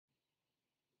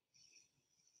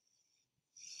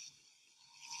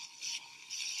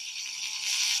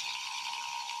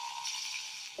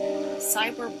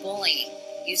cyberbullying,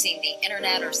 using the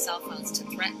internet or cell phones to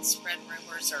threaten, spread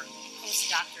rumors, or post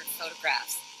doctored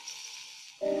photographs.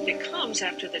 It comes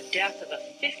after the death of a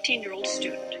 15-year-old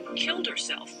student who killed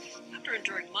herself after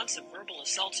enduring months of verbal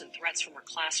assaults and threats from her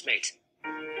classmates.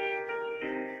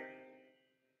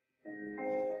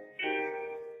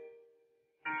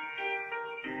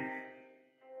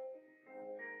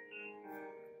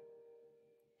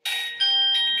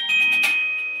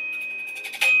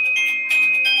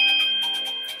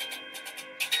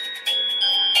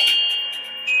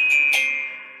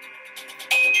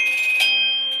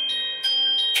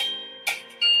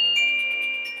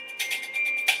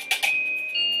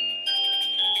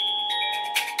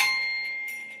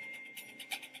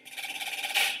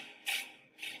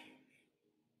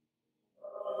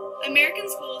 American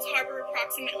schools harbor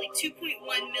approximately 2.1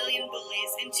 million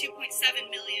bullies and 2.7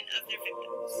 million of their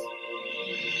victims.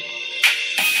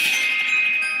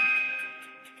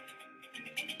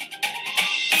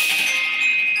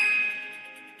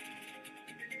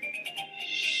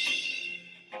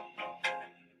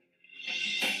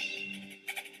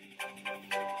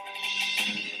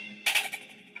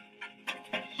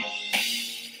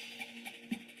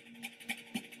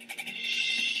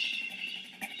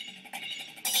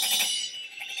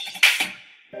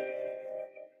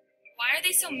 Why are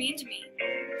they so mean to me?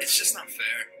 It's just not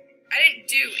fair. I didn't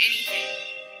do anything.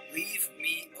 Leave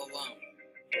me alone.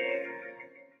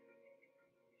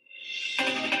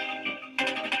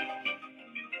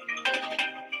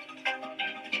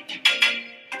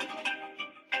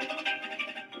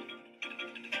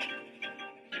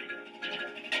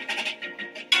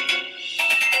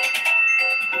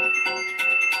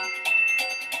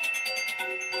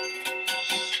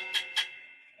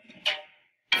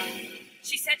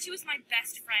 She said she was my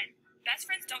best friend. Best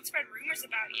friends don't spread rumors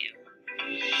about you.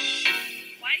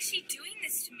 Why is she doing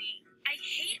this to me? I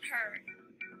hate her.